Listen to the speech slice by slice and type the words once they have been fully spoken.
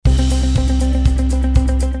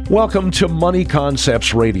Welcome to Money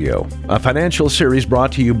Concepts Radio, a financial series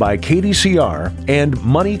brought to you by KDCR and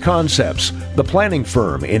Money Concepts, the planning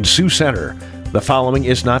firm in Sioux Center. The following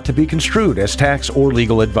is not to be construed as tax or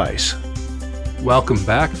legal advice. Welcome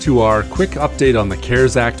back to our quick update on the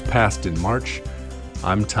CARES Act passed in March.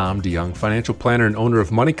 I'm Tom DeYoung, financial planner and owner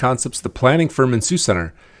of Money Concepts, the planning firm in Sioux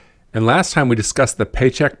Center. And last time we discussed the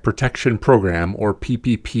Paycheck Protection Program, or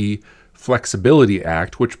PPP Flexibility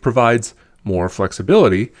Act, which provides more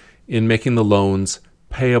flexibility in making the loans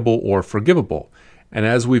payable or forgivable. And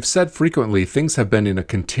as we've said frequently, things have been in a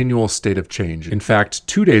continual state of change. In fact,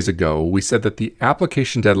 2 days ago, we said that the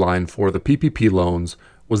application deadline for the PPP loans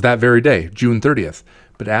was that very day, June 30th.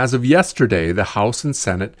 But as of yesterday, the House and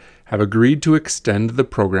Senate have agreed to extend the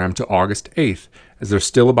program to August 8th, as there's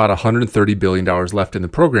still about $130 billion left in the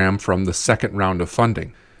program from the second round of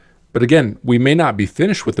funding. But again, we may not be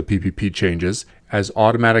finished with the PPP changes, as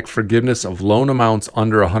automatic forgiveness of loan amounts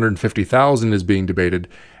under $150,000 is being debated,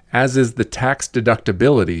 as is the tax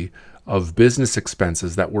deductibility of business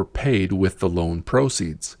expenses that were paid with the loan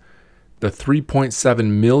proceeds. The 3.7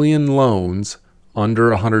 million loans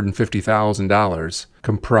under $150,000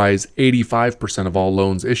 comprise 85% of all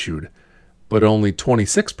loans issued, but only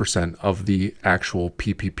 26% of the actual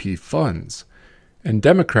PPP funds. And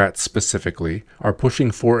Democrats specifically are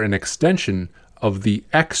pushing for an extension of the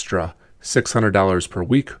extra $600 per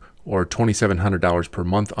week or $2,700 per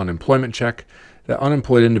month unemployment check that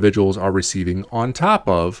unemployed individuals are receiving on top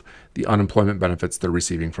of the unemployment benefits they're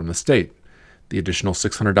receiving from the state. The additional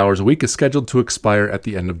 $600 a week is scheduled to expire at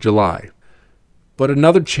the end of July. But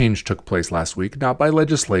another change took place last week, not by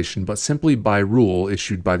legislation, but simply by rule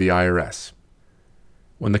issued by the IRS.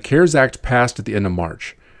 When the CARES Act passed at the end of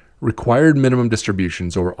March, required minimum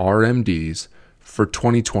distributions, or RMDs, for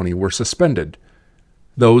 2020 were suspended.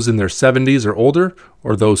 Those in their 70s or older,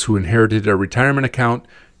 or those who inherited a retirement account,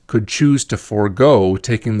 could choose to forego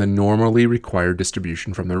taking the normally required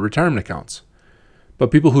distribution from their retirement accounts.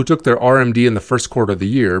 But people who took their RMD in the first quarter of the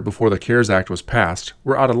year, before the CARES Act was passed,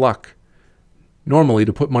 were out of luck. Normally,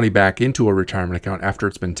 to put money back into a retirement account after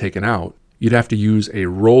it's been taken out, you'd have to use a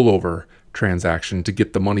rollover transaction to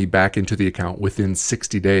get the money back into the account within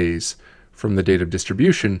 60 days from the date of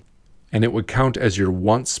distribution, and it would count as your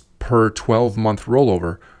once per 12-month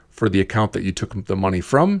rollover for the account that you took the money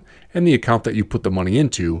from and the account that you put the money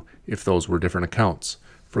into if those were different accounts.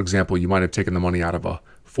 For example, you might have taken the money out of a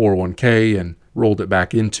 401k and rolled it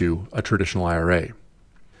back into a traditional IRA.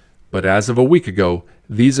 But as of a week ago,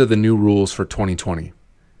 these are the new rules for 2020.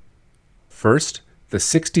 First, the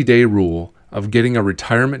 60-day rule of getting a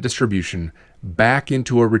retirement distribution back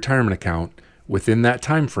into a retirement account within that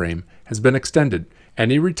time frame has been extended.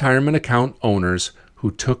 Any retirement account owners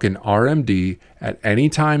who took an RMD at any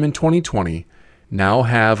time in 2020 now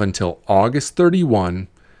have until August 31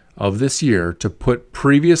 of this year to put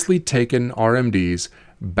previously taken RMDs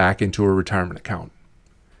back into a retirement account.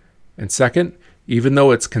 And second, even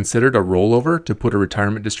though it's considered a rollover to put a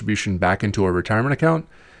retirement distribution back into a retirement account,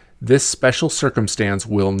 this special circumstance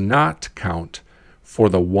will not count for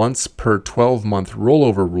the once per 12-month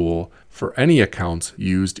rollover rule for any accounts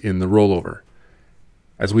used in the rollover.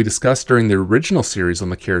 As we discussed during the original series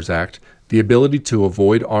on the CARES Act, the ability to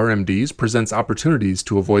avoid RMDs presents opportunities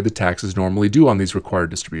to avoid the taxes normally due on these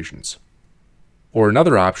required distributions. Or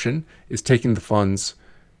another option is taking the funds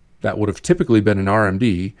that would have typically been an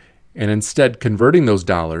RMD and instead converting those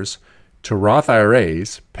dollars to Roth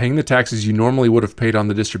IRAs, paying the taxes you normally would have paid on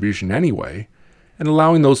the distribution anyway, and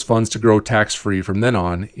allowing those funds to grow tax-free from then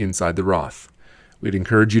on inside the Roth. We'd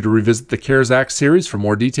encourage you to revisit the CARES Act series for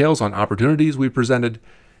more details on opportunities we presented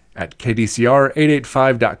at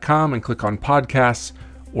kdcr885.com and click on podcasts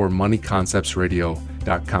or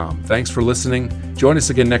moneyconceptsradio.com. Thanks for listening. Join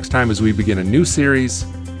us again next time as we begin a new series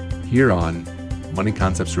here on Money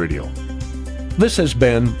Concepts Radio. This has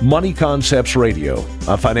been Money Concepts Radio,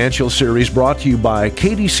 a financial series brought to you by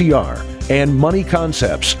KDCR and Money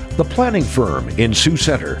Concepts, the planning firm in Sioux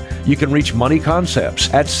Center. You can reach Money Concepts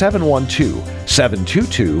at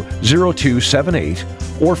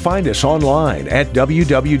 712-722-0278 or find us online at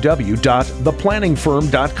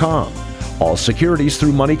www.theplanningfirm.com. All securities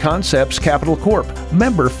through Money Concepts Capital Corp.,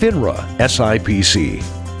 member FINRA, SIPC.